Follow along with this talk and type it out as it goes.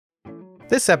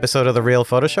This episode of The Real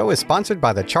Photo Show is sponsored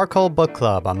by the Charcoal Book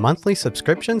Club, a monthly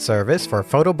subscription service for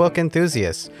photo book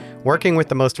enthusiasts. Working with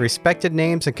the most respected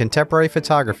names in contemporary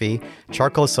photography,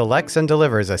 Charcoal selects and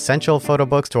delivers essential photo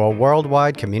books to a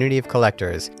worldwide community of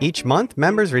collectors. Each month,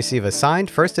 members receive a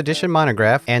signed first edition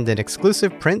monograph and an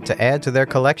exclusive print to add to their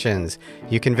collections.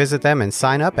 You can visit them and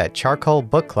sign up at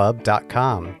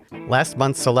charcoalbookclub.com. Last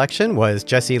month's selection was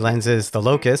Jesse Lenz's The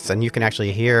Locusts, and you can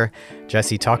actually hear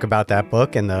Jesse talk about that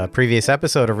book in the previous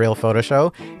episode of Real Photo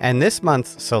Show. And this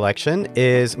month's selection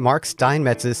is Mark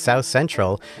Steinmetz's South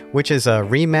Central, which is a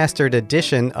remastered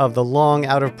edition of the long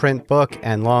out-of-print book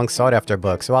and long sought-after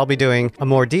book. So I'll be doing a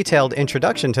more detailed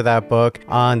introduction to that book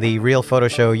on the Real Photo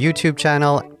Show YouTube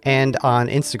channel and on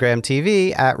Instagram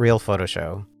TV at Real Photo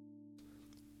Show.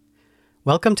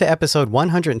 Welcome to episode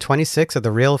 126 of The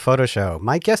Real Photo Show.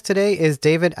 My guest today is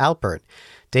David Alpert.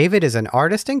 David is an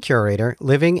artist and curator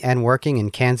living and working in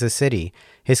Kansas City.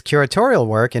 His curatorial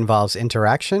work involves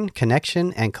interaction,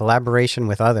 connection, and collaboration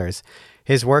with others.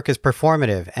 His work is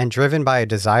performative and driven by a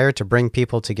desire to bring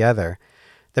people together.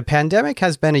 The pandemic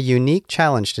has been a unique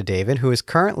challenge to David, who is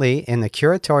currently in the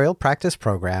curatorial practice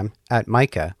program at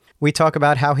MICA. We talk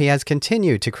about how he has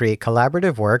continued to create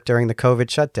collaborative work during the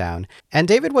COVID shutdown. And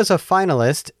David was a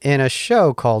finalist in a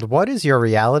show called What is Your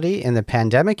Reality in the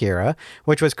Pandemic Era,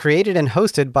 which was created and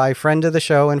hosted by friend of the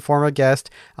show and former guest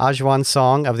Ajwan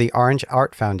Song of the Orange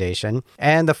Art Foundation.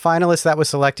 And the finalist that was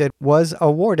selected was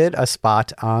awarded a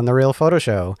spot on The Real Photo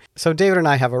Show. So David and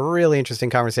I have a really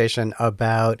interesting conversation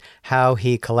about how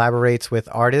he collaborates with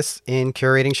artists in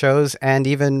curating shows and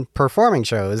even performing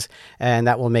shows. And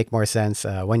that will make more sense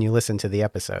when you listen to the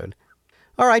episode.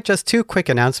 All right, just two quick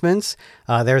announcements.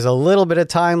 There's a little bit of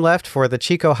time left for the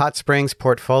Chico Hot Springs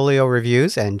Portfolio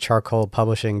Reviews and Charcoal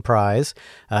Publishing Prize.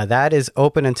 That is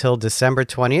open until December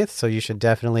 20th, so you should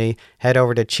definitely head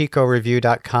over to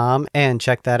chicoreview.com and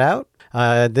check that out.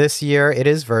 This year it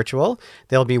is virtual.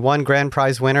 There'll be one grand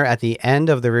prize winner at the end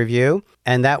of the review,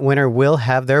 and that winner will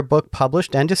have their book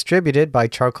published and distributed by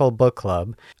Charcoal Book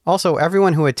Club. Also,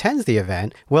 everyone who attends the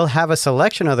event will have a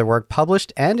selection of the work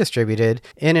published and distributed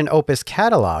in an Opus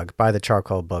catalog by the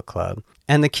Charcoal Book Club.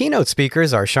 And the keynote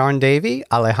speakers are Sharon Davey,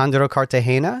 Alejandro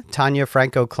Cartagena, Tanya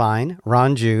Franco-Klein,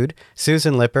 Ron Jude,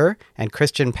 Susan Lipper, and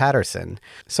Christian Patterson.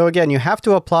 So again, you have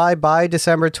to apply by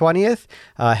December 20th.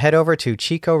 Head over to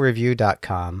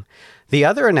chicoreview.com. The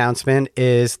other announcement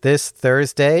is this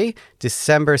Thursday,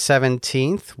 December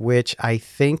 17th, which I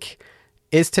think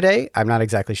is today. I'm not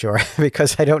exactly sure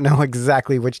because I don't know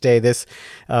exactly which day this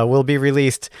will be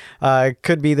released.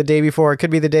 Could be the day before, it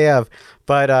could be the day of.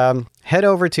 But head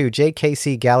over to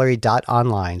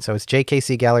jkcgallery.online. So it's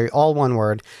jkcgallery, all one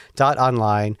word,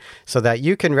 .online, so that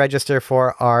you can register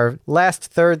for our last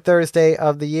third Thursday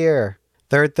of the year.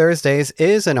 Third Thursdays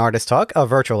is an artist talk, a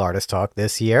virtual artist talk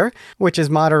this year, which is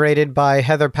moderated by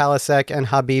Heather Palasek and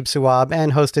Habib Suab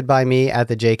and hosted by me at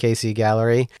the JKC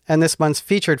Gallery. And this month's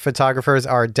featured photographers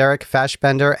are Derek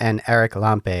Fashbender and Eric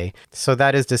Lampe. So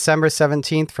that is December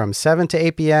 17th from 7 to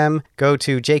 8 p.m. Go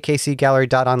to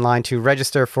jkcgallery.online to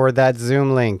register for that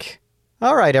Zoom link.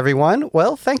 All right, everyone.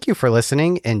 Well, thank you for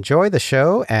listening. Enjoy the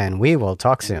show, and we will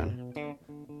talk soon.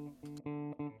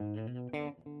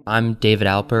 I'm David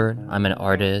Alpert. I'm an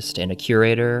artist and a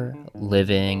curator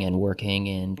living and working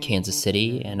in Kansas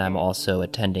City, and I'm also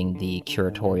attending the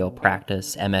Curatorial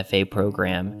Practice MFA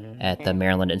program at the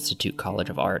Maryland Institute College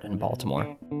of Art in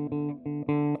Baltimore.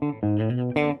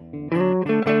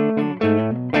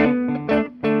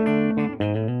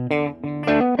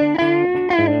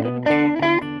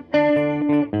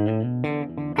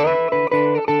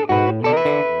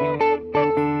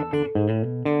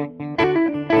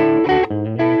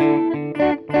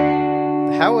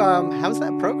 How's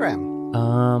that program?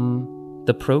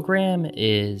 The program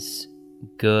is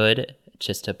good.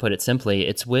 Just to put it simply,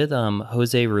 it's with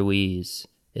Jose Ruiz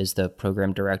is the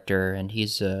program director, and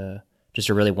he's just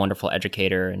a really wonderful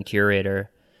educator and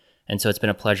curator. And so it's been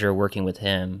a pleasure working with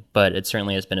him, but it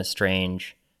certainly has been a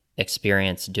strange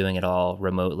experience doing it all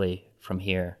remotely from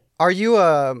here. Are you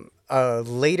a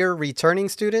later returning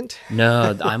student?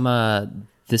 No,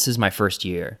 this is my first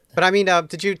year. But I mean,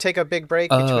 did you take a big break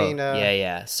between?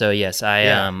 Yeah. So yes, I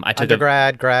took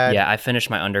undergrad, grad. Yeah, I finished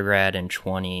my undergrad in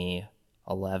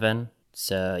 2011.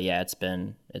 So yeah, it's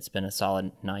been a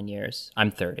solid 9 years.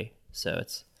 I'm 30, so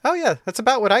it's. Oh yeah, that's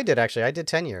about what I did actually. I did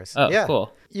 10 years. Oh, yeah.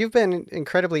 Cool. You've been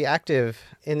incredibly active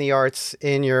in the arts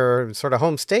in your sort of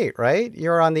home state, right?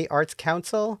 You're on the Arts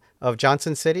Council of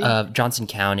Johnson City? Johnson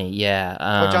County, yeah.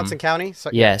 Johnson County? So,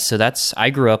 yeah, so I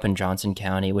grew up in Johnson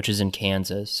County, which is in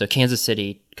Kansas. So Kansas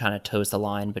City kind of toes the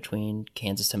line between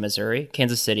Kansas and Missouri.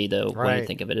 Kansas City, though, when you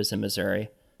think of it, is in Missouri.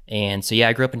 And so, yeah,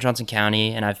 I grew up in Johnson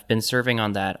County, and I've been serving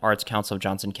on that Arts Council of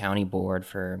Johnson County board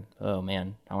for, oh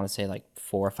man, I want to say like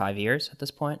 4 or 5 years at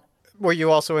this point. Were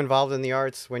you also involved in the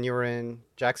arts when you were in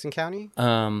Jackson County?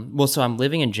 Well, so I'm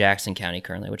living in Jackson County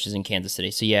currently, which is in Kansas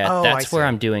City. So yeah, Oh, I that's where see.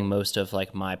 I'm doing most of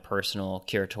like my personal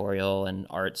curatorial and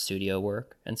art studio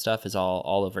work and stuff is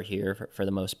all over here for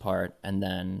the most part. And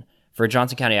then for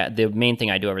Johnson County, the main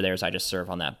thing I do over there is I just serve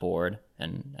on that board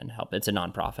and help. It's a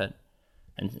nonprofit.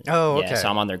 And Oh, yeah, so okay.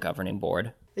 I'm on their governing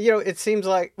board. It seems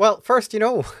like, well, first,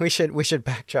 we should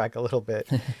backtrack a little bit.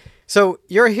 So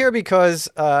you're here because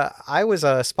I was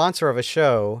a sponsor of a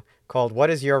show called "What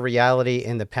Is Your Reality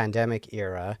in the Pandemic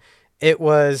Era." It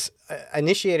was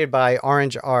initiated by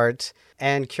Orange Art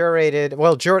and curated.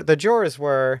 Well, the jurors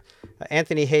were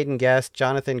Anthony Hayden Guest,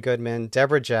 Jonathan Goodman,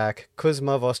 Deborah Jack,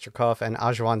 Kuzma Vostrikov, and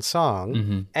Ajwan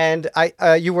Song. And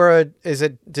you were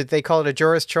did they call it a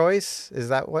juror's choice? Is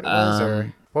that what it was,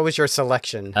 or what was your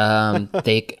selection?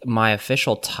 My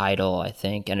official title, I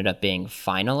think, ended up being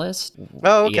finalist.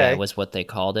 Oh, okay. Yeah, was what they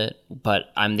called it.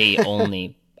 But I'm the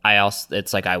only.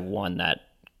 It's like I won that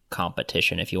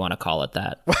competition, if you want to call it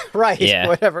that. Right. Yeah.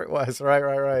 Whatever it was.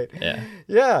 Right. Yeah.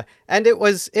 Yeah. And it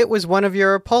was one of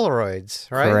your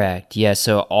Polaroids, right? Correct. Yeah.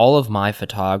 So all of my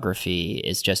photography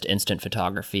is just instant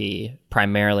photography,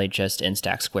 primarily just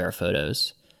Instax Square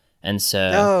photos. And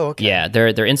so, Oh, okay. yeah,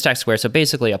 they're Instax Square. So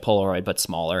basically a Polaroid, but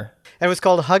smaller. And it was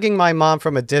called Hugging My Mom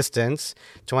from a Distance,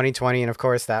 2020. And of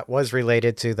course, that was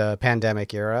related to the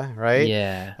pandemic era, right?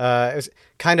 Yeah. It was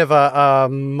kind of a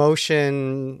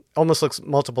motion, almost looks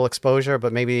multiple exposure,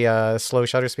 but maybe a slow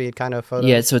shutter speed kind of photo.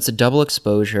 Yeah, so it's a double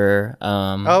exposure.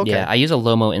 Okay. Yeah, I use a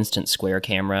Lomo Instant Square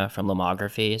camera from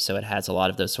Lomography, so it has a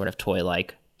lot of those sort of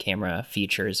toy-like camera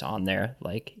features on there,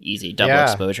 like easy double Yeah.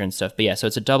 exposure and stuff. But yeah, so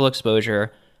it's a double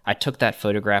exposure. I took that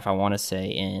photograph, I want to say,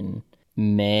 in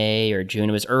May or June.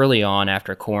 It was early on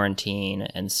after quarantine,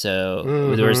 and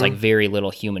so there was like very little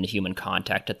human-to-human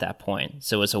contact at that point.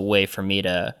 So it was a way for me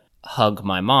to hug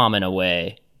my mom in a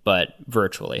way, but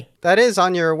virtually. That is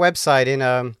on your website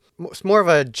it's more of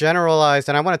a generalized,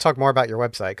 and I want to talk more about your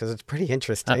website because it's pretty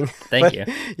interesting. Thank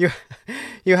you.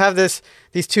 You have these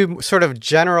two sort of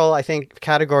general, I think,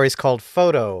 categories called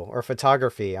photo or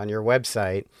photography on your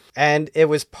website, and it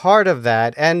was part of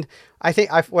that. And I think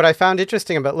what I found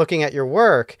interesting about looking at your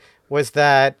work was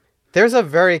that there's a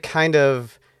very kind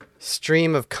of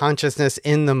stream of consciousness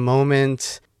in the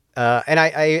moment. And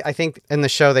I think in the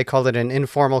show they called it an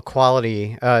informal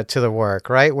quality to the work,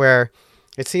 right? Where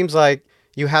it seems like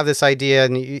you have this idea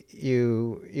and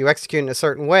you execute in a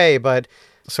certain way, but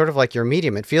sort of like your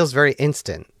medium, it feels very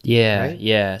instant. Yeah, right?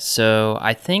 yeah. So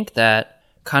I think that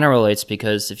kind of relates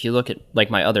because if you look at like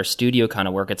my other studio kind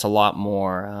of work, it's a lot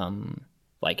more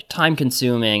like time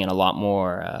consuming and a lot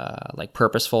more like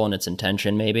purposeful in its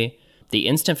intention maybe. The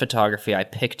instant photography I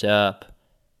picked up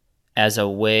as a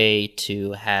way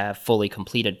to have fully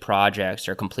completed projects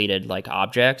or completed like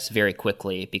objects very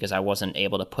quickly because I wasn't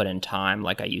able to put in time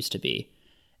like I used to be.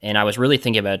 And I was really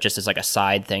thinking about it just as like a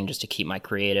side thing just to keep my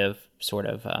creative sort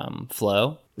of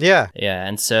flow. Yeah. Yeah,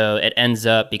 and so it ends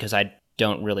up, because I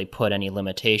don't really put any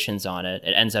limitations on it,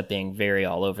 it ends up being very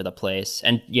all over the place.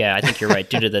 And yeah, I think you're right.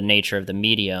 Due to the nature of the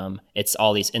medium, it's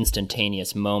all these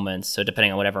instantaneous moments. So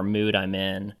depending on whatever mood I'm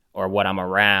in or what I'm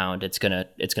around, it's gonna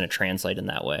translate in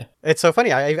that way. It's so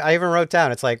funny. I even wrote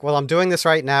down, it's like, well, I'm doing this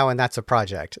right now and that's a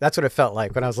project. That's what it felt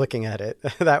like when I was looking at it,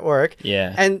 that work.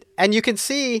 Yeah. And you can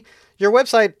see your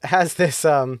website has this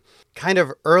kind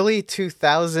of early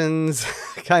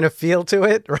 2000s kind of feel to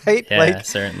it, right? Yeah, like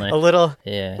certainly. a little,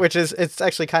 Yeah. which is, it's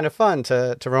actually kind of fun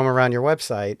to roam around your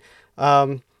website.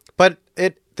 But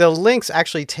the links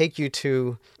actually take you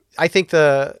to, I think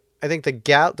the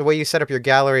way you set up your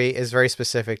gallery is very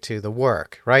specific to the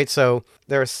work, right? So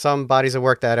there are some bodies of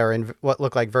work that are in what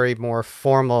look like very more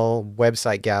formal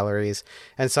website galleries,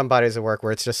 and some bodies of work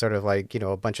where it's just sort of like,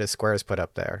 a bunch of squares put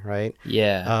up there, right?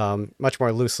 Yeah. Much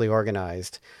more loosely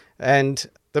organized. And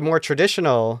the more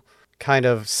traditional kind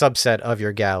of subset of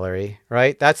your gallery,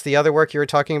 right? That's the other work you were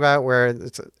talking about, where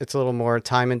it's a little more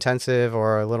time intensive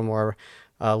or a little more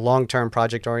long-term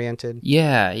project oriented.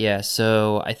 Yeah.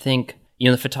 So I think,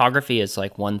 the photography is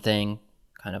like one thing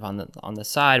kind of on the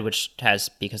side, which has,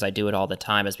 because I do it all the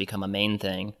time, has become a main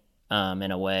thing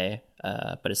in a way,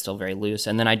 but it's still very loose.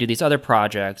 And then I do these other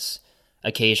projects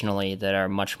occasionally that are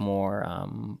much more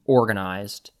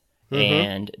organized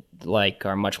and like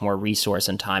are much more resource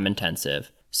and time intensive.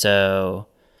 So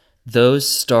those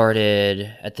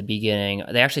started at the beginning.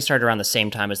 They actually started around the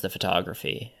same time as the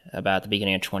photography. About the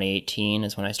beginning of 2018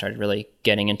 is when I started really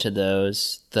getting into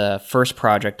those. The first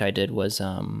project I did was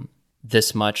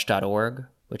thismuch.org,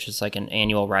 which is like an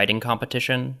annual writing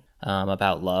competition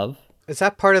about love. Is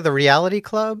that part of the Reality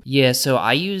Club? Yeah, so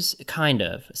I use kind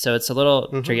of. So it's a little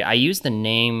tricky. I use the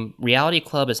name Reality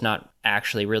Club is not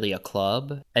actually really a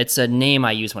club. It's a name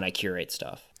I use when I curate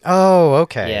stuff. Oh,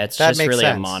 okay. Yeah, it's that just makes really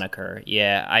sense. a moniker.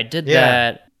 Yeah, I did Yeah.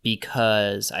 that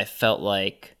because I felt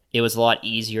like it was a lot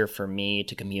easier for me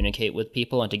to communicate with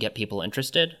people and to get people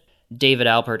interested. David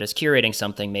Alpert is curating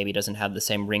something maybe doesn't have the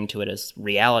same ring to it as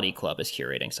Reality Club is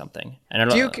curating something. And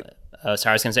Do you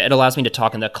sorry, I was going to say, it allows me to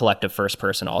talk in the collective first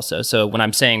person also. So when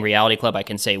I'm saying Reality Club, I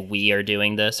can say we are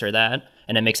doing this or that,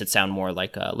 and it makes it sound more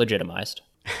like legitimized.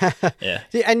 Yeah.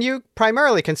 And you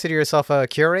primarily consider yourself a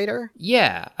curator?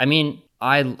 Yeah. I mean,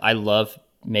 I love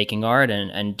making art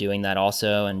and doing that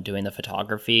also and doing the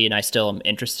photography. And I still am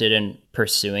interested in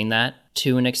pursuing that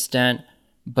to an extent,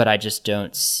 but I just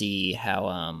don't see how,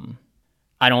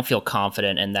 I don't feel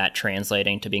confident in that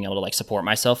translating to being able to like support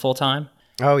myself full time.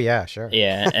 Oh, yeah, sure.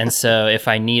 Yeah. And so if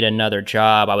I need another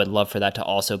job, I would love for that to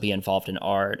also be involved in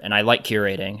art. And I like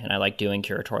curating and I like doing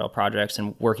curatorial projects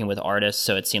and working with artists.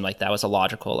 So it seemed like that was a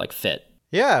logical like fit.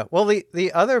 Yeah. Well,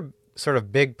 the other sort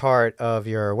of big part of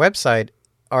your website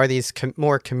are these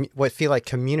what feel like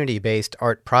community-based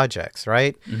art projects,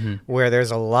 right? Where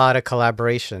there's a lot of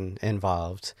collaboration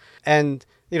involved. And,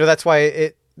 that's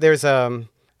why there's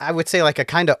I would say like a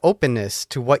kind of openness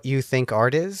to what you think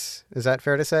art is. Is that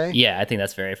fair to say? Yeah, I think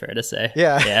that's very fair to say.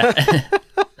 Yeah. Yeah.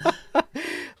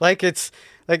 Like it's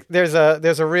like there's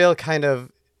a real kind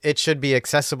of, it should be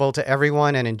accessible to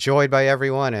everyone and enjoyed by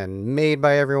everyone and made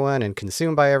by everyone and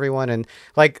consumed by everyone. And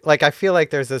like I feel like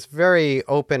there's this very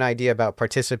open idea about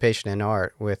participation in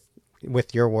art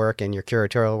with your work and your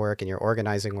curatorial work and your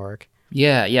organizing work.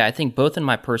 Yeah. I think both in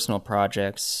my personal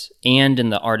projects and in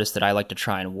the artists that I like to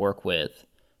try and work with,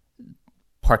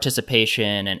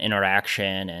 participation and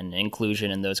interaction and inclusion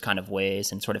in those kind of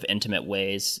ways and sort of intimate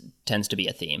ways tends to be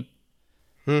a theme.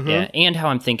 Yeah, and how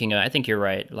I'm thinking, I think you're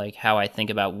right, like how I think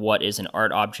about what is an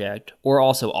art object or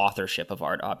also authorship of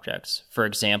art objects. For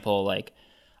example, like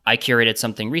I curated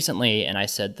something recently and I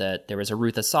said that there was a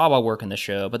Ruth Asawa work in the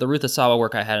show, but the Ruth Asawa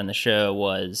work I had in the show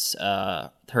was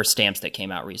her stamps that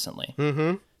came out recently.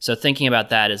 So thinking about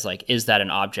that is like, is that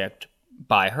an object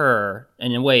by her?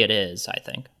 And in a way it is, I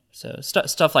think. So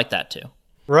stuff like that too.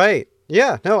 Right.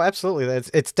 Yeah, no, absolutely.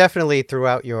 It's definitely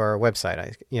throughout your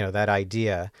website, that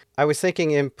idea. I was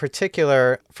thinking in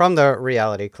particular from the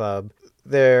Reality Club,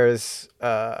 there's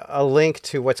a link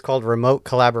to what's called remote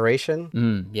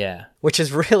collaboration, Yeah. which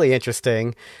is really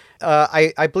interesting.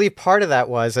 I believe part of that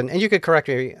was, and you could correct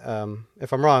me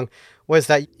if I'm wrong, was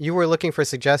that you were looking for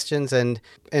suggestions and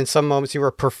in some moments you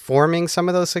were performing some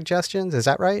of those suggestions. Is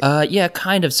that right? Yeah,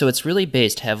 kind of. So it's really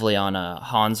based heavily on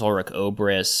Hans Ulrich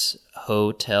Obrist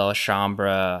Hotel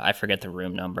Chambre. I forget the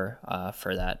room number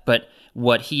for that. But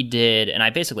what he did, and I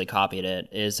basically copied it,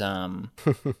 is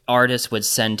artists would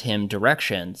send him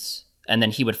directions and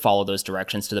then he would follow those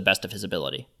directions to the best of his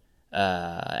ability.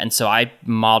 And so I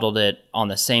modeled it on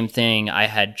the same thing. I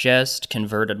had just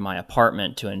converted my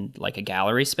apartment to a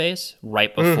gallery space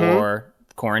right before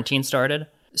quarantine started.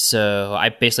 So I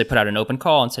basically put out an open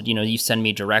call and said, you send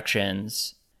me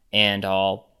directions and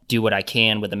I'll do what I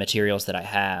can with the materials that I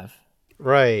have.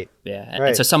 Right. Yeah. Right.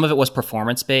 And so some of it was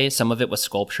performance based. Some of it was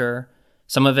sculpture.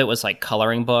 Some of it was like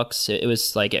coloring books. It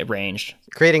was like it ranged.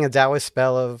 Creating a Taoist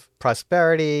spell of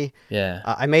prosperity. Yeah.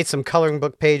 I made some coloring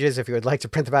book pages if you would like to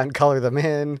print them out and color them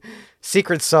in.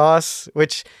 Secret Sauce,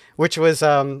 which was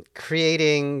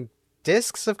creating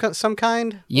discs of some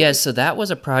kind. Yeah, so that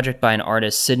was a project by an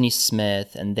artist, Sydney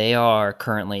Smith, and they are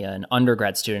currently an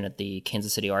undergrad student at the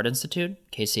Kansas City Art Institute,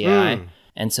 KCAI.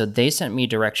 And so they sent me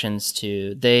directions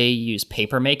they use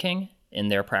paper making in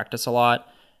their practice a lot.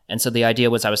 And so the idea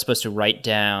was I was supposed to write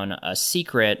down a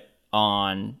secret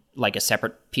on like a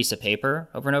separate piece of paper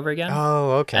over and over again.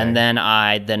 Oh, okay. And then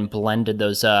I blended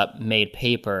those up, made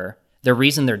paper. The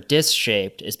reason they're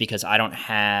disc-shaped is because I don't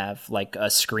have like a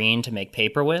screen to make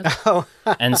paper with. Oh.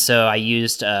 And so I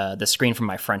used the screen from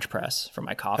my French press for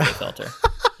my coffee filter.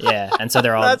 Yeah. And so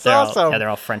they're all awesome. they're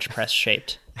all French press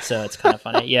shaped. So it's kind of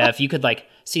funny. Yeah, if you could like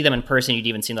see them in person, you'd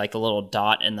even see like the little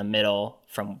dot in the middle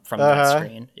from that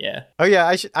screen. Yeah. Oh yeah,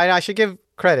 I should give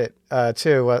credit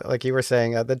too. Like you were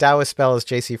saying, the Taoist spell is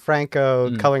J.C.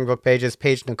 Franco. Coloring book pages,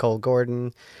 Paige Nicole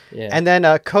Gordon. Yeah. And then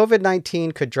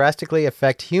COVID-19 could drastically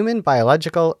affect human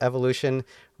biological evolution.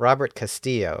 Robert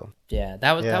Castillo. Yeah,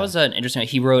 that was an interesting.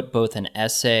 He wrote both an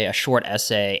essay, a short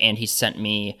essay, and he sent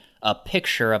me a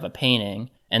picture of a painting.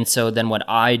 And so then what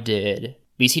I did,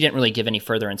 because he didn't really give any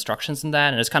further instructions than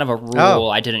that. And it's kind of a rule. Oh.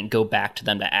 I didn't go back to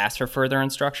them to ask for further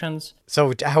instructions.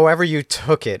 So however you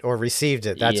took it or received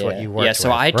it, that's what you worked with. Yeah, so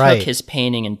I Right. took his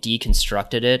painting and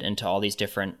deconstructed it into all these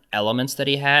different elements that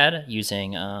he had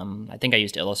using, I think I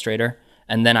used Illustrator.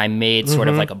 And then I made sort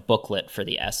of like a booklet for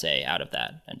the essay out of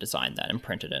that and designed that and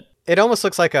printed it. It almost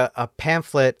looks like a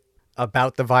pamphlet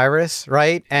about the virus,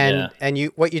 right? And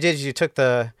you what you did is you took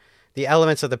the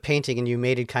elements of the painting and you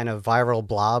made it kind of viral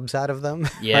blobs out of them.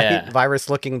 Yeah. Right?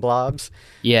 Virus-looking blobs.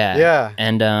 Yeah. Yeah.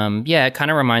 And it kind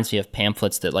of reminds me of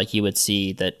pamphlets that like you would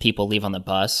see that people leave on the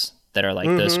bus that are like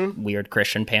those weird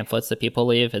Christian pamphlets that people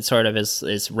leave. It sort of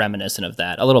is reminiscent of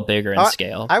that, a little bigger in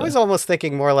scale. I was almost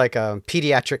thinking more like a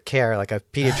pediatric care, like a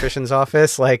pediatrician's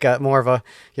office, like more of a,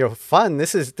 fun.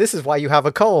 This is why you have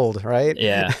a cold, right?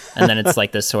 Yeah. And then it's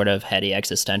like this sort of heady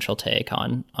existential take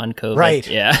on COVID. Right.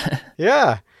 Yeah.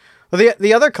 Yeah. Well,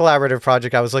 the other collaborative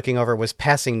project I was looking over was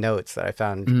Passing Notes that I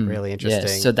found really interesting.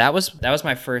 Yeah. So that was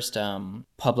my first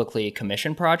publicly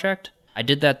commissioned project. I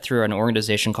did that through an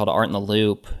organization called Art in the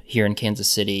Loop here in Kansas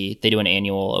City. They do an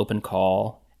annual open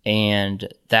call. And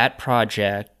that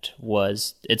project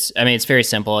it's very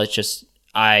simple. It's just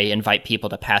I invite people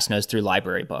to pass notes through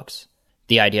library books.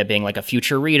 The idea being like a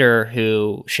future reader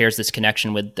who shares this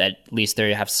connection with at least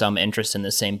they have some interest in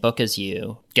the same book as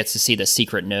you, gets to see the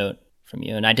secret note from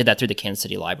you. And I did that through the Kansas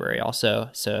City Library also.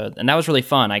 And that was really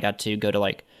fun. I got to go to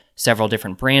like several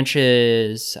different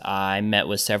branches. I met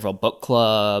with several book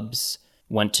clubs,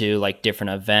 went to like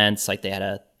different events. Like they had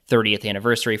a 30th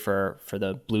anniversary for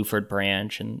the Blueford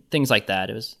branch and things like that.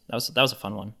 That was a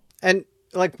fun one. And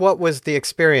like, what was the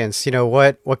experience?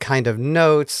 What kind of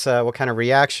notes, what kind of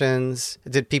reactions?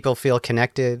 Did people feel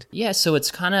connected? Yeah, so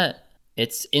it's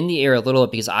in the air a little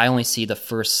bit because I only see the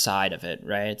first side of it,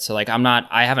 right? So like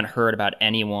I haven't heard about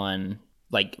anyone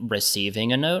like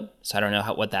receiving a note. So I don't know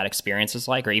what that experience is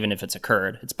like, or even if it's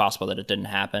occurred, it's possible that it didn't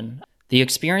happen. The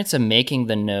experience of making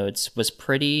the notes was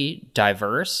pretty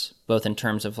diverse, both in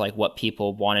terms of like what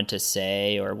people wanted to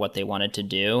say or what they wanted to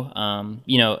do.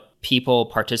 People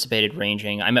participated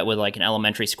I met with like an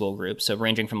elementary school group, so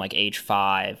ranging from like age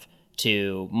 5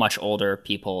 to much older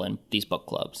people in these book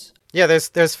clubs. Yeah,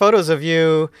 there's photos of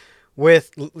you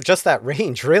with just that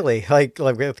range, really, like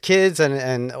with kids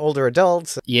and older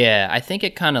adults. Yeah, I think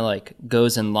it kind of like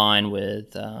goes in line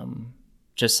with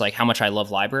just like how much I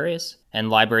love libraries, and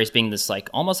libraries being this like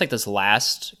almost like this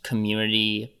last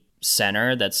community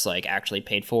center that's like actually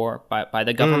paid for by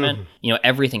the government.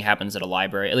 Everything happens at a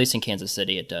library, at least in Kansas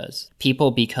City it does.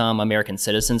 People become American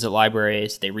citizens at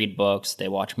libraries. They read books, they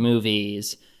watch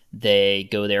movies, they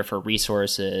go there for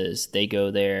resources, they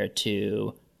go there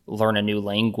to learn a new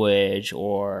language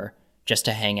or just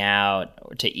to hang out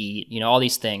or to eat. All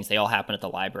these things, they all happen at the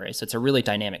library. So it's a really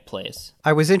dynamic place.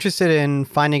 I was interested in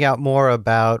finding out more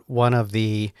about one of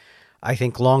the, I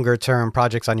think, longer term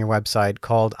projects on your website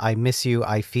called I Miss You,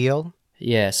 I Feel.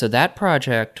 Yeah, so that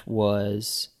project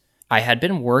I had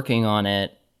been working on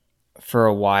it for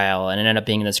a while, and it ended up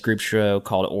being this group show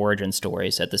called Origin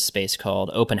Stories at this space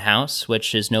called Open House,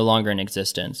 which is no longer in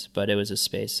existence, but it was a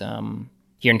space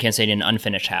here in Kansas City, an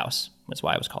unfinished house. That's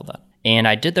why it was called that. And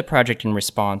I did the project in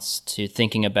response to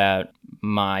thinking about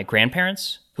my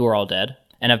grandparents, who are all dead,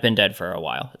 and have been dead for a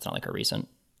while. It's not like a recent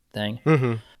thing.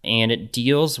 Mm-hmm. And it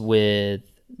deals with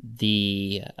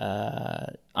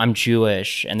I'm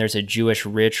Jewish, and there's a Jewish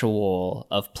ritual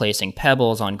of placing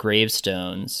pebbles on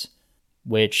gravestones,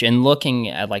 which in looking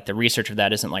at like the research of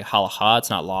that isn't like halakha,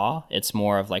 it's not law, it's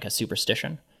more of like a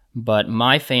superstition. But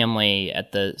my family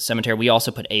at the cemetery, we also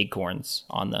put acorns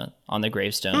on the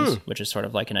gravestones, which is sort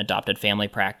of like an adopted family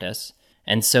practice.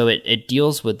 And so it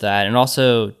deals with that, and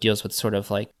also deals with sort of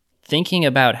like thinking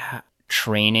about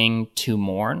training to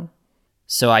mourn.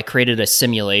 So I created a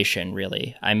simulation,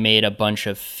 really. I made a bunch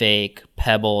of fake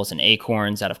pebbles and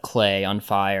acorns out of clay,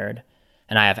 unfired.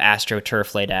 And I have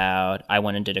AstroTurf laid out. I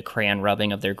went and did a crayon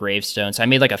rubbing of their gravestone. So I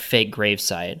made like a fake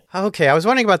gravesite. Okay, I was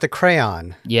wondering about the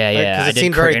crayon. Yeah. Because it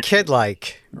seemed very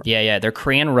kid-like. Yeah. They're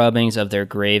crayon rubbings of their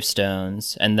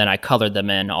gravestones. And then I colored them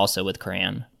in also with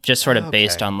crayon. Just sort of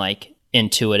based on like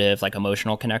intuitive, like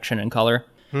emotional connection and color.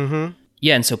 Mm-hmm.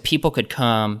 Yeah, and so people could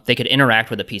come, they could interact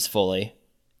with a piece fully.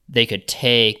 They could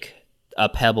take a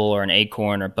pebble or an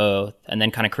acorn or both and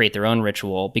then kind of create their own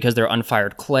ritual. Because they're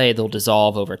unfired clay, they'll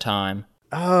dissolve over time.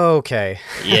 Okay.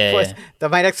 Yeah.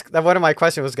 One of my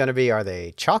questions was going to be, are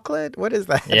they chocolate? What is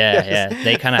that? Yeah.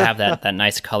 They kind of have that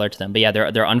nice color to them. But yeah,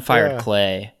 they're unfired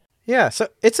clay. Yeah, so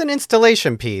it's an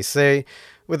installation piece. The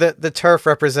turf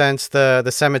represents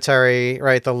the cemetery,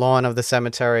 right? The lawn of the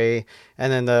cemetery,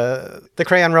 and then the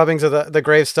crayon rubbings of the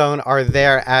gravestone are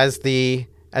there as the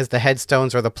as the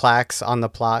headstones or the plaques on the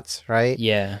plots, right?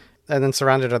 Yeah. And then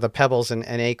surrounded are the pebbles and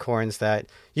acorns that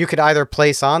you could either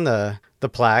place on the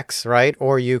plaques, right?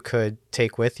 Or you could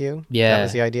take with you. Yeah. That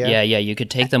was the idea? Yeah, you could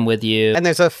take them with you. And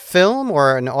there's a film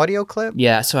or an audio clip?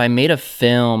 Yeah, so I made a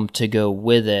film to go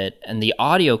with it, and the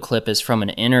audio clip is from an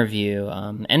interview.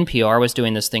 NPR was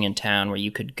doing this thing in town where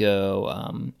you could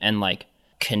go and like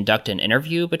conduct an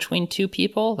interview between two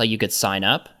people. Like you could sign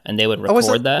up and they would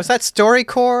record that. Was that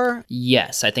StoryCorps?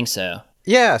 Yes, I think so.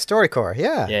 Yeah, StoryCorps.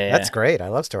 Yeah. Yeah. That's great. I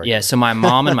love StoryCorps. Yeah, so my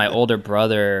mom and my older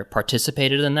brother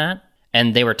participated in that,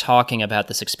 and they were talking about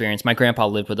this experience. My grandpa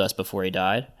lived with us before he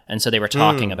died, and so they were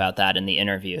talking about that in the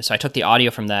interview. So I took the audio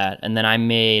from that, and then I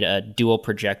made a dual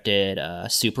projected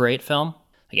Super 8 film,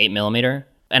 like 8 millimeter.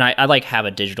 And I like have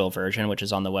a digital version, which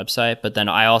is on the website, but then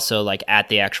I also like at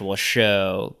the actual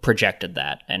show projected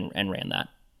that and ran that.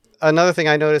 Another thing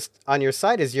I noticed on your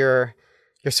site is you're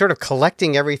sort of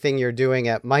collecting everything you're doing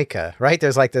at MICA, right?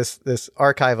 There's like this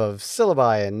archive of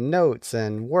syllabi and notes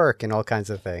and work and all kinds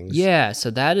of things. Yeah, so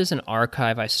that is an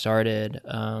archive I started.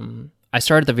 I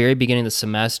started at the very beginning of the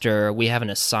semester. We have an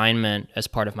assignment as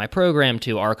part of my program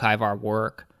to archive our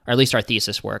work, or at least our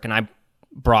thesis work, and I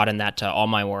brought in that to all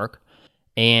my work.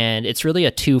 And it's really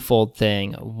a twofold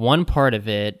thing. One part of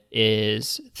it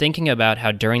is thinking about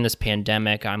how during this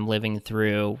pandemic, I'm living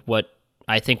through what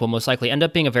I think will most likely end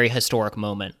up being a very historic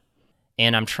moment.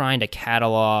 And I'm trying to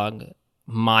catalog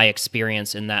my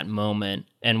experience in that moment.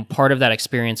 And part of that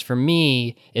experience for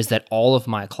me is that all of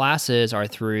my classes are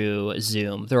through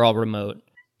Zoom. They're all remote.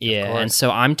 Yeah. And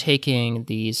so I'm taking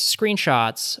these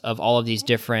screenshots of all of these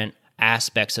different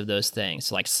aspects of those things,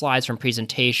 so like slides from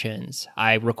presentations.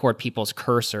 I record people's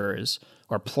cursors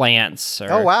or plants.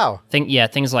 Or oh, wow.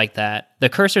 Things like that. The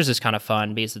cursors is kind of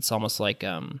fun because it's almost like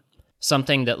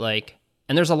something that like,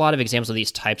 and there's a lot of examples of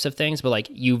these types of things, but like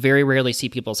you very rarely see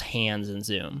people's hands in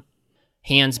Zoom.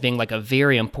 Hands being like a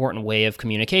very important way of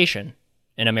communication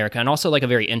in America, and also like a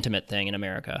very intimate thing in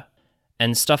America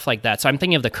and stuff like that. So I'm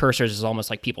thinking of the cursors as almost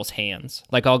like people's hands.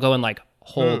 Like I'll go and like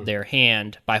hold their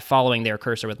hand by following their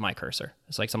cursor with my cursor.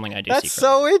 It's like something I do. That's secretly.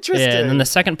 so interesting. Yeah, and then the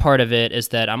second part of it is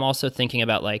that I'm also thinking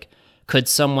about like, could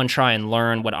someone try and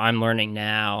learn what I'm learning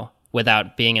now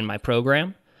without being in my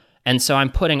program? And so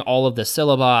I'm putting all of the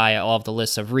syllabi, all of the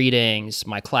lists of readings,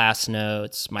 my class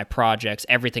notes, my projects,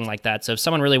 everything like that. So if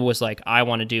someone really was like, I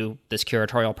want to do this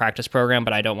curatorial practice program,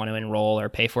 but I don't want to enroll or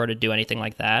pay for it to do anything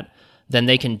like that, then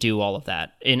they can do all of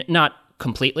that. Not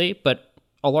completely, but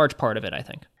a large part of it, I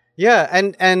think. Yeah,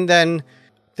 and then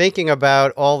thinking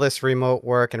about all this remote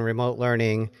work and remote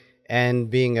learning and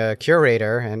being a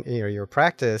curator and your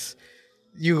practice,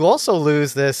 you also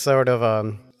lose this sort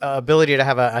of ability to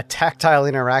have a tactile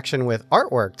interaction with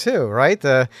artwork too, right?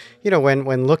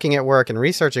 When looking at work and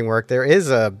researching work, there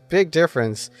is a big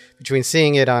difference between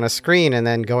seeing it on a screen and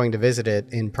then going to visit it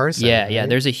in person. Yeah, right? yeah,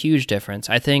 there's a huge difference.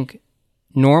 I think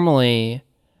normally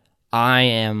I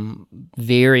am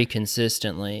very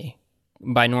consistently,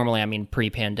 by normally I mean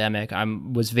pre-pandemic, I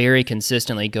was very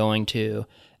consistently going to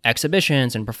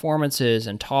exhibitions and performances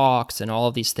and talks and all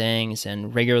of these things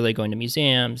and regularly going to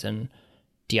museums and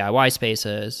DIY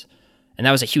spaces. And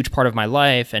that was a huge part of my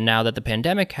life. And now that the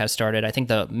pandemic has started, I think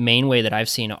the main way that I've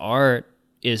seen art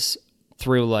is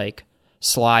through like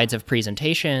slides of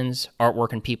presentations,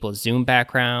 artwork in people's Zoom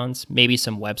backgrounds, maybe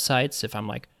some websites if I'm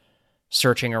like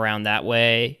searching around that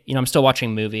way. I'm still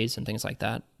watching movies and things like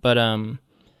that. But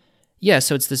yeah,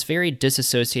 so it's this very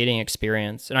disassociating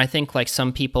experience. And I think like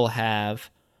some people have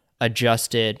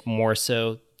adjusted more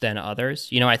so than others.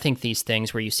 I think these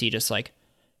things where you see just like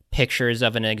pictures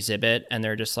of an exhibit and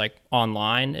they're just like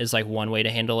online is like one way to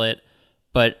handle it.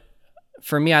 But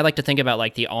for me, I like to think about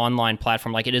like the online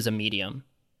platform like it is a medium.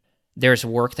 There's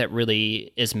work that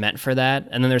really is meant for that,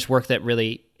 and then there's work that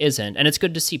really isn't. And it's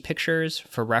good to see pictures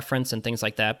for reference and things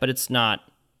like that, but it's not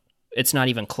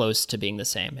even close to being the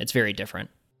same. It's very different.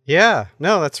 Yeah,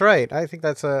 no, that's right. I think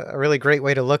that's a really great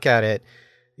way to look at it.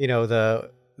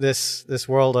 This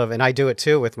world of, and I do it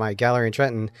too with my gallery in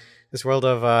Trenton, this world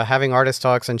of having artist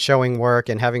talks and showing work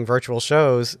and having virtual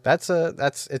shows, that's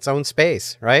its own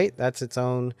space, right? That's its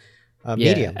own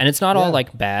medium. And it's not all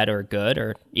like bad or good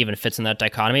or even fits in that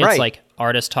dichotomy. It's like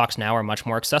artist talks now are much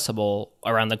more accessible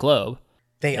around the globe.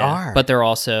 They are. But they're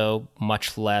also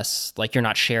much less, like you're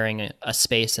not sharing a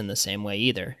space in the same way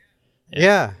either.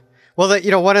 Yeah. Well,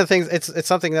 one of the things, it's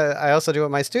something that I also do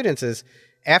with my students is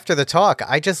after the talk,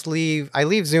 I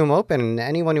leave Zoom open, and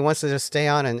anyone who wants to just stay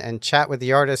on and chat with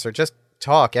the artist or just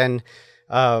talk. And,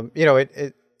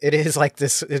 it is like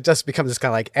this, it just becomes this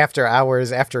kind of like after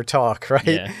hours, after talk, right?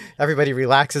 Yeah. Everybody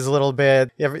relaxes a little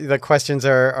bit. The questions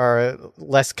are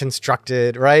less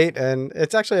constructed, right? And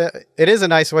it's actually, it is a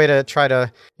nice way to try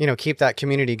to, keep that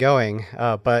community going.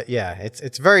 But yeah,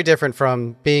 it's very different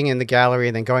from being in the gallery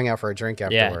and then going out for a drink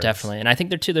afterwards. Yeah, definitely. And I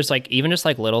think there's like, even just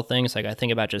like little things, like I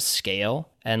think about just scale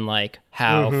and like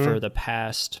how for the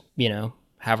past,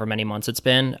 however many months it's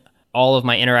been, all of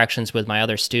my interactions with my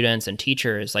other students and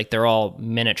teachers, like they're all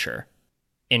miniature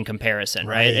in comparison,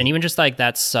 right? And even just like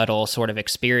that subtle sort of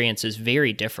experience is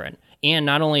very different. And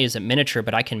not only is it miniature,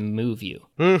 but I can move you.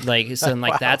 Like, so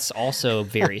like that's also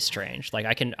very strange. Like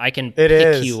I can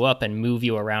pick you up and move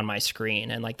you around my screen.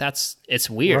 And like it's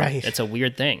weird. Right. It's a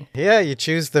weird thing. Yeah, you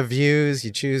choose the views,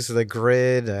 you choose the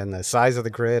grid and the size of the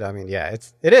grid. I mean, yeah,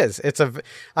 it is.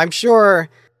 I'm sure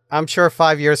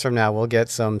 5 years from now we'll get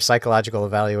some psychological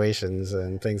evaluations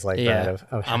and things like that.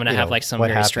 Of I'm going to have like some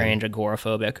very strange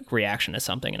agoraphobic reaction to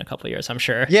something in a couple of years, I'm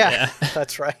sure. Yeah.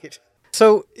 That's right.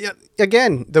 So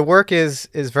again, the work is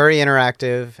very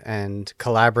interactive and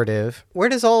collaborative. Where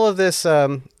does all of this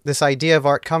this idea of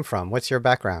art come from? What's your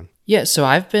background? Yeah, so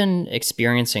I've been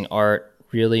experiencing art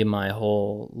really my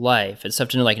whole life. It's up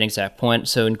to like an exact point.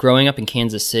 So growing up in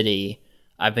Kansas City,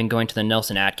 I've been going to the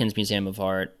Nelson Atkins Museum of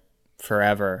Art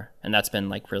forever, and that's been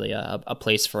like really a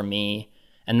place for me.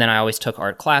 And then I always took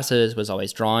art classes, was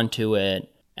always drawn to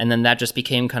it, and then that just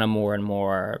became kind of more and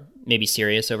more maybe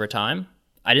serious over time.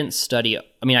 I didn't study.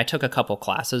 I mean, I took a couple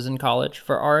classes in college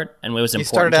for art, and it was important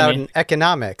to me. You started out in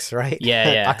economics, right?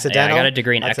 Yeah. Occidental? I got a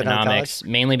degree in economics,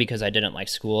 mainly because I didn't like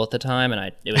school at the time,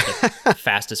 and it was the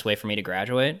fastest way for me to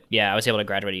graduate. Yeah, I was able to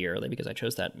graduate a year early because I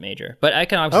chose that major. But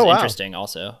economics is interesting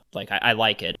also. Like, I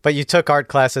like it. But you took art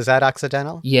classes at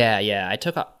Occidental? Yeah. I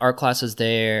took art classes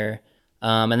there,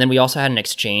 and then we also had an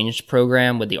exchange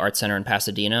program with the Art Center in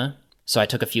Pasadena. So I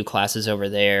took a few classes over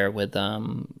there with,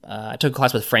 I took a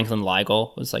class with Franklin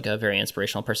Ligel, was like a very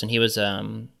inspirational person. He was,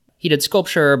 he did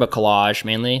sculpture, but collage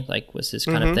mainly, like was his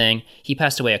kind of thing. He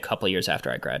passed away a couple of years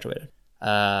after I graduated.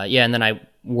 And then I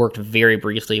worked very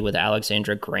briefly with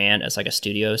Alexandra Grant as like a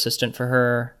studio assistant for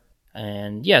her.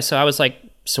 And yeah, so I was like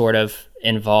sort of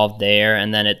involved there,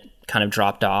 and then it kind of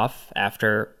dropped off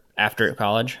after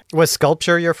college. Was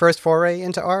sculpture your first foray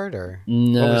into art, or?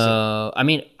 No, I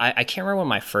mean, I can't remember what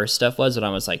my first stuff was when I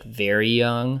was like very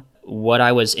young. What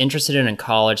I was interested in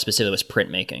college specifically was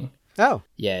printmaking. Oh.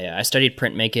 Yeah. I studied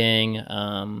printmaking,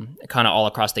 kind of all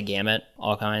across the gamut,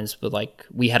 all kinds. But like,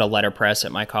 we had a letterpress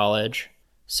at my college,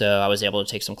 so I was able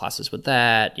to take some classes with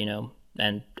that,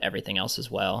 and everything else as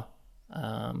well.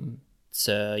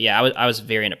 So yeah, I was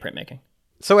very into printmaking.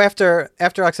 So after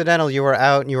Occidental, you were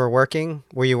out and you were working.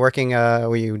 Were you working?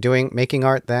 Were you making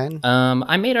art then?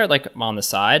 I made art like on the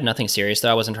side, nothing serious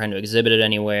though. I wasn't trying to exhibit it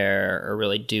anywhere or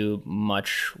really do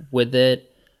much with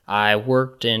it. I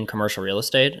worked in commercial real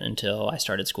estate until I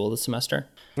started school this semester.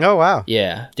 Oh wow!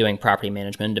 Yeah, doing property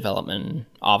management, development,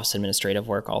 office administrative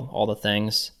work, all the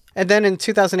things. And then in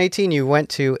 2018, you went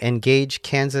to Engage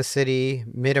Kansas City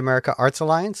Mid-America Arts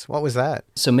Alliance. What was that?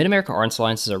 So Mid-America Arts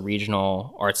Alliance is a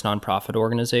regional arts nonprofit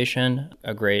organization,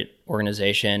 a great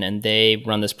organization, and they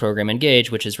run this program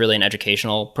Engage, which is really an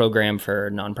educational program for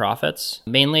nonprofits,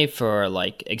 mainly for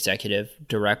like executive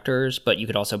directors, but you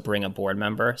could also bring a board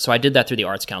member. So I did that through the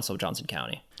Arts Council of Johnson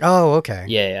County. Oh, okay.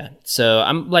 Yeah. So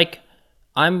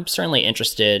I'm certainly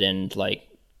interested in like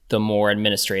the more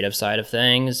administrative side of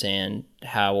things and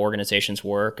how organizations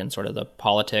work and sort of the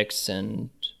politics and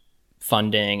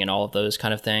funding and all of those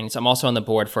kind of things. I'm also on the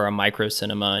board for a micro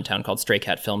cinema in town called Stray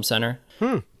Cat Film Center.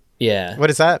 Yeah. What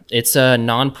is that? It's a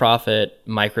nonprofit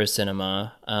micro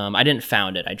cinema. I didn't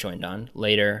found it. I joined on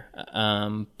later.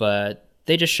 But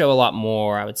they just show a lot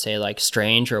more, I would say, like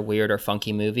strange or weird or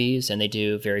funky movies, and they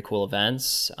do very cool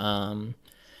events.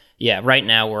 Yeah, right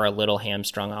now we're a little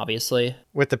hamstrung, obviously.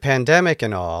 With the pandemic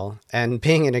and all, and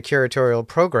being in a curatorial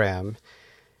program,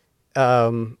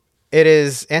 it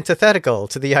is antithetical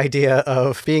to the idea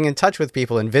of being in touch with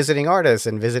people and visiting artists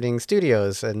and visiting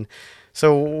studios. And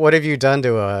so what have you done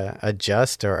to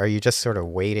adjust, or are you just sort of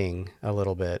waiting a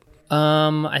little bit?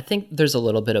 I think there's a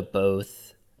little bit of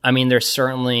both. I mean, there's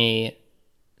certainly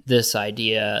this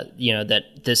idea,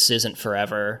 that this isn't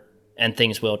forever and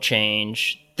things will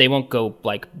change. They won't go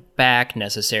like back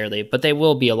necessarily, but they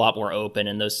will be a lot more open,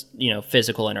 and those,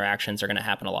 physical interactions are going to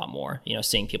happen a lot more,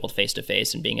 seeing people face to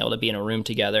face and being able to be in a room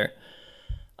together.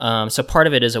 So part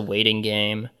of it is a waiting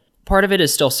game. Part of it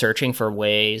is still searching for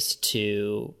ways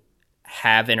to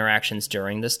have interactions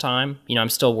during this time. I'm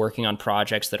still working on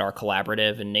projects that are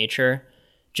collaborative in nature.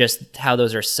 Just how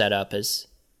those are set up is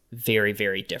very,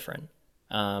 very different.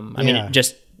 I mean,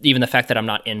 just even the fact that I'm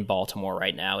not in Baltimore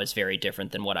right now is very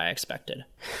different than what I expected.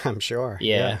 I'm sure.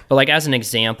 Yeah. But like as an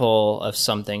example of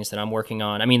some things that I'm working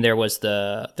on, I mean, there was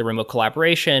the remote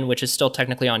collaboration, which is still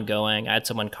technically ongoing. I had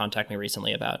someone contact me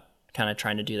recently about kind of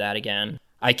trying to do that again.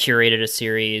 I curated a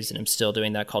series and I'm still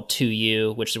doing that called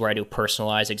 2U, which is where I do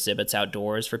personalized exhibits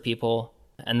outdoors for people.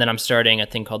 And then I'm starting a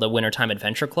thing called the Wintertime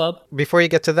Adventure Club. Before you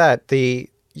get to that,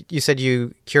 you said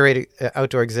you curate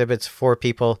outdoor exhibits for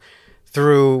people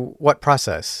through what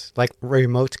process? Like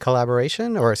remote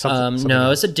collaboration or something? No,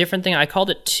 else? it's a different thing. I called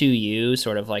it 2U,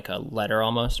 sort of like a letter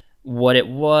almost. What it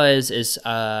was is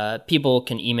people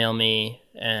can email me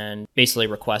and basically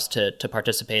request to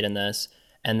participate in this.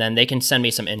 And then they can send me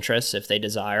some interests if they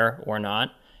desire or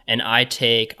not. And I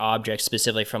take objects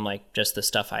specifically from like just the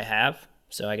stuff I have.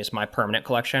 So I guess my permanent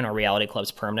collection or Reality Club's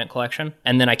permanent collection.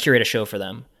 And then I curate a show for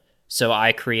them. So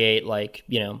I create like,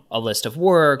 a list of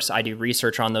works. I do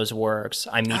research on those works.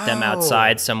 I meet them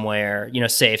outside somewhere,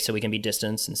 safe so we can be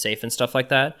distanced and safe and stuff like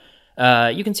that.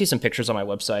 You can see some pictures on my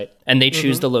website. And they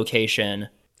choose the location.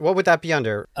 What would that be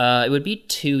under? It would be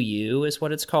 2U is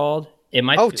what it's called. It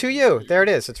might 2U. There it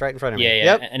is. It's right in front of me. Yeah.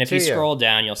 Yep, And if 2U. you scroll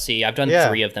down, you'll see I've done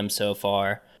 3 of them so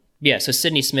far. Yeah, so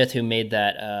Sydney Smith, who made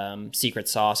that secret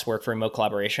sauce work for remote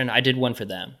collaboration, I did one for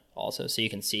them also. So you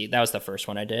can see that was the first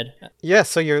one I did. Yeah,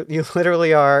 so you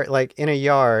literally are like in a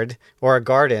yard or a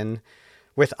garden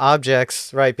with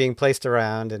objects, right, being placed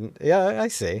around. And yeah, I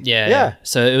see. Yeah.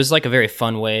 So it was like a very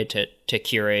fun way to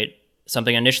curate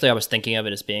something. Initially, I was thinking of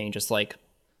it as being just like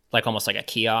almost like a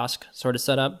kiosk sort of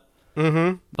setup.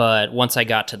 Mm-hmm. But once I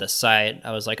got to the site,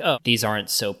 I was like, oh, these aren't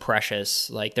so precious.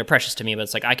 Like they're precious to me, but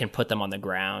it's like I can put them on the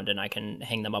ground and I can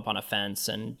hang them up on a fence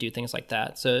and do things like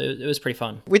that. So it was pretty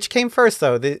fun. Which came first,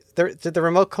 though? Did the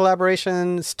remote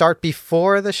collaboration start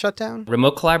before the shutdown?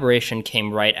 Remote collaboration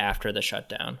came right after the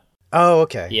shutdown. Oh,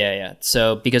 okay. Yeah.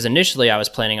 So because initially I was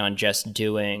planning on just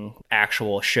doing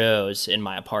actual shows in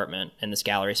my apartment in this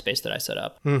gallery space that I set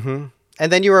up. Mm-hmm.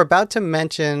 And then you were about to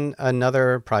mention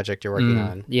another project you're working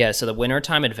on. Yeah, so the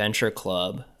Wintertime Adventure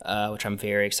Club, which I'm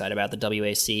very excited about, the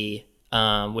WAC,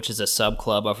 which is a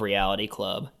sub-club of Reality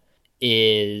Club,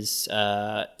 is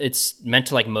it's meant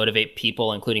to like motivate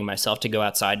people, including myself, to go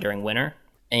outside during winter.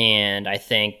 And I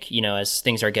think, as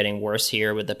things are getting worse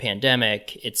here with the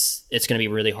pandemic, it's going to be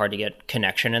really hard to get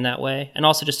connection in that way. And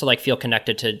also just to like feel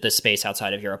connected to the space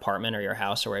outside of your apartment or your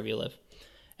house or wherever you live.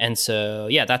 And so,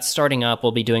 yeah, that's starting up.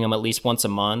 We'll be doing them at least once a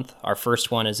month. Our first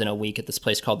one is in a week at this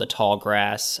place called the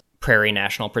Tallgrass Prairie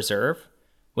National Preserve,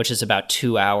 which is about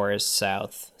 2 hours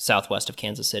southwest of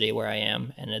Kansas City, where I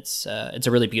am. And it's a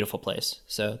really beautiful place.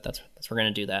 So that's we're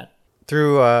going to do that.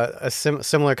 Through a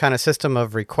similar kind of system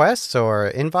of requests or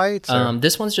invites? Or?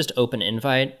 This one's just open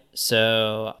invite.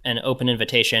 So an open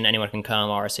invitation, anyone can come.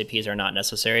 RSVPs are not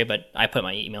necessary, but I put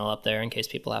my email up there in case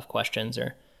people have questions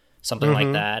or something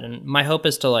like that. And my hope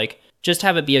is to like just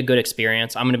have it be a good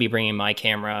experience. I'm going to be bringing my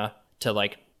camera to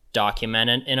like document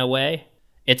it in a way.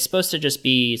 It's supposed to just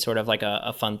be sort of like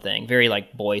a fun thing, very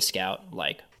like Boy Scout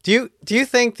like. Do you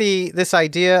think this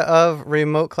idea of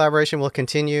remote collaboration will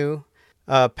continue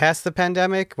past the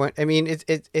pandemic?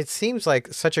 It seems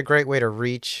like such a great way to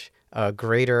reach a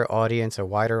greater audience, a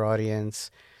wider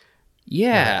audience.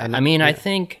 Yeah, I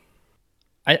think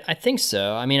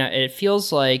so. I mean, it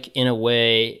feels like in a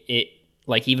way, it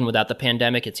like even without the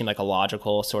pandemic, it seemed like a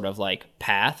logical sort of like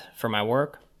path for my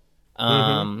work.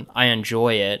 I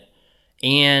enjoy it,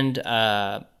 and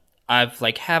I've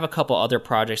like have a couple other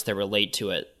projects that relate to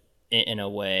it in a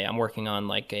way. I'm working on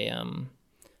like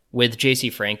with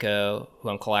JC Franco, who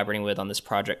I'm collaborating with on this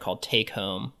project called Take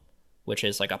Home, which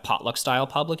is like a potluck style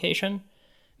publication,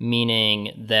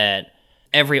 meaning that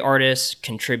every artist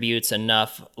contributes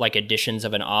enough like editions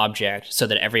of an object so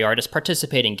that every artist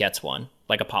participating gets one,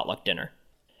 like a potluck dinner.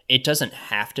 It doesn't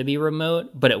have to be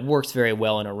remote, but it works very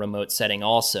well in a remote setting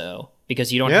also,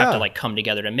 because you don't have to like come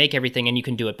together to make everything, and you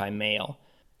can do it by mail.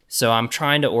 So I'm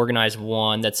trying to organize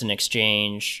one that's an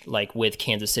exchange like with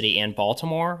Kansas City and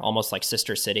Baltimore, almost like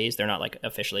sister cities. They're not like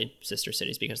officially sister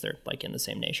cities because they're like in the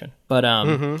same nation. But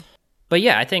but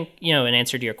yeah, I think, in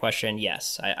answer to your question,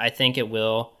 yes, I think it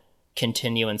will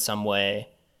continue in some way.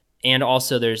 And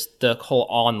also there's the whole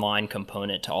online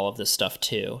component to all of this stuff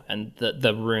too, and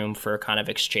the room for kind of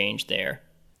exchange there.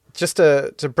 Just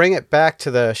to bring it back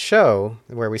to the show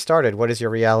where we started, what is your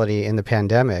reality in the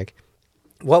pandemic?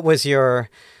 What was your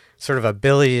sort of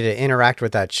ability to interact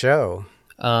with that show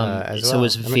as well? So it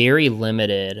was very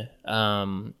limited.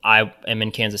 I am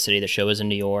in Kansas City. The show was in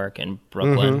New York and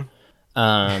Brooklyn.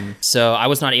 So I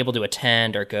was not able to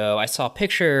attend or go. I saw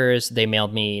pictures. They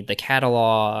mailed me the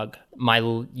catalog. My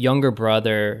younger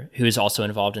brother, who's also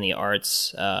involved in the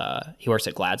arts, he works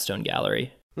at Gladstone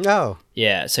Gallery. No.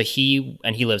 Yeah, so he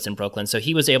lives in Brooklyn, so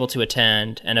he was able to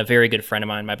attend, and a very good friend of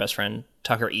mine, my best friend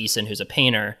Tucker Eason, who's a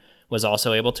painter, was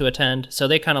also able to attend. So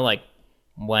they kind of like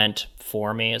went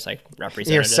for me as like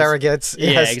representatives. Your surrogates.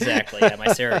 Yeah, Yes. exactly. Yeah, my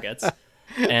surrogates.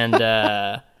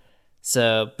 And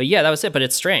so, but yeah, that was it. But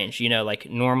it's strange, you know, like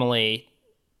normally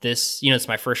this, you know, it's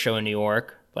my first show in New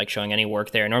York, like showing any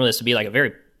work there. Normally this would be like a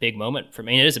very big moment for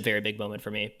me. And it is a very big moment for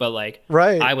me, but like,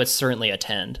 Right. I would certainly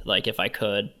attend. Like if I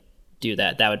could do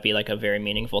that, that would be like a very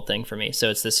meaningful thing for me. So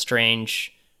it's this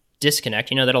strange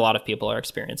disconnect, you know, that a lot of people are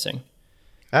experiencing.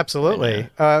 Absolutely.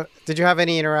 Did you have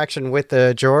any interaction with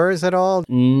the jurors at all?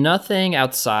 Nothing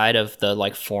outside of the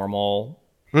like formal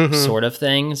sort of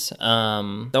things.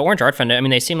 The Orange Art Fund, I mean,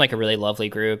 they seem like a really lovely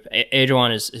group.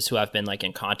 Adrian is who I've been like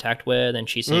in contact with, and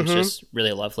she seems just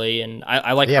really lovely. And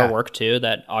I like her work too.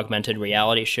 That augmented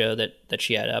reality show that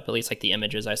she had up, at least like the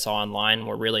images I saw online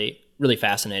were really, really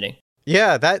fascinating.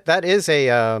 Yeah, that is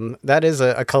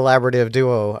a collaborative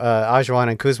duo. Ajwan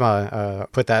and Kuzma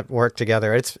put that work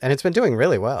together. It's been doing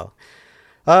really well.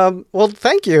 Well,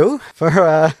 thank you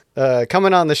for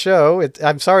coming on the show.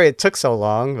 I'm sorry it took so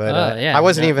long, but I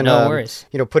wasn't even worries.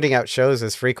 Putting out shows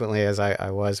as frequently as I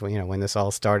was when this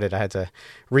all started. I had to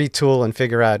retool and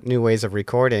figure out new ways of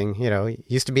recording. It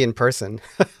used to be in person.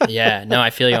 Yeah, no,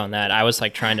 I feel you on that. I was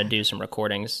like trying to do some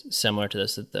recordings similar to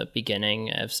this at the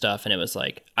beginning of stuff, and it was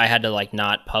like I had to like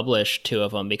not publish 2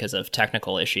 of them because of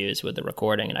technical issues with the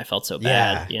recording, and I felt so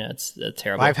bad. Yeah. It's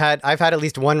terrible. I've had at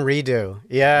least one redo.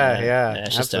 Yeah.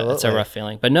 It's just it's a rough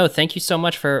feeling. But no, thank you so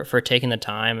much for taking the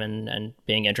time and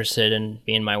being interested in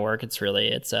being my work. It's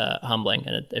humbling,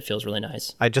 and it feels really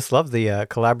nice. I just love the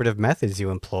collaborative methods you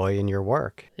employ in your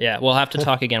work. Yeah, we'll have to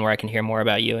talk again where I can hear more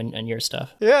about you and your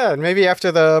stuff. Yeah, and maybe after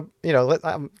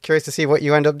I'm curious to see what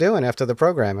you end up doing after the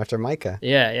program, after Micah.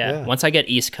 Yeah. Once I get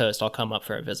East Coast, I'll come up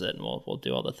for a visit and we'll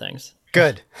do all the things.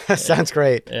 Good. Sounds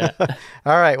great. Yeah.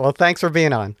 All right. Well, thanks for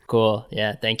being on. Cool.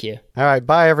 Yeah, thank you. All right.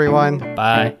 Bye, everyone.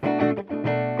 Bye.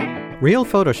 Real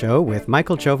Photo Show with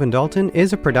Michael Chovan Dalton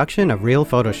is a production of Real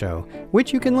Photo Show,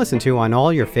 which you can listen to on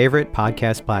all your favorite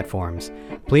podcast platforms.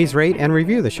 Please rate and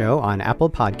review the show on Apple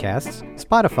Podcasts,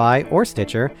 Spotify, or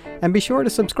Stitcher, and be sure to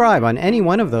subscribe on any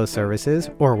one of those services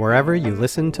or wherever you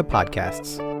listen to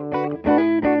podcasts.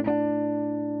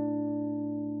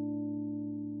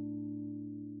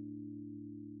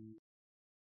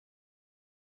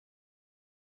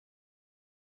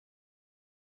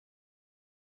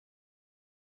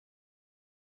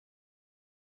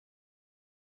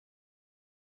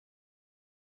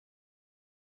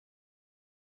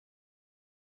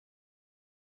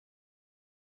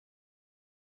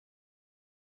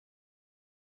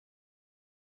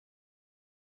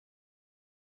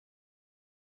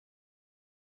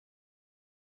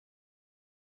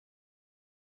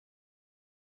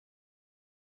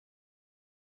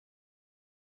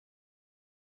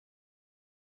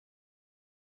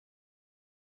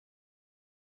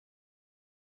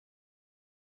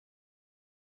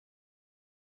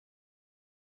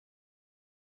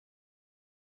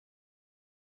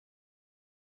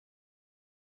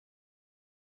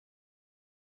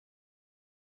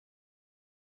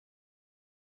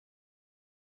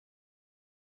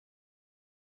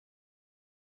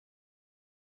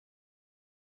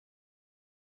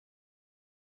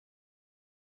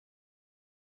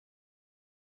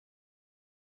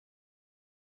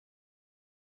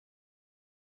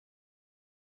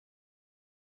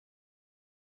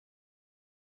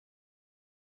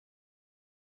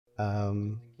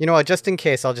 Just in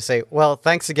case, I'll just say, well,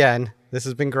 thanks again. This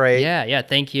has been great. Yeah.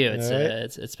 Thank you. All right.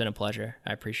 It's been a pleasure.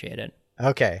 I appreciate it.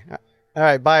 Okay. All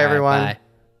right. Bye, everyone. Bye.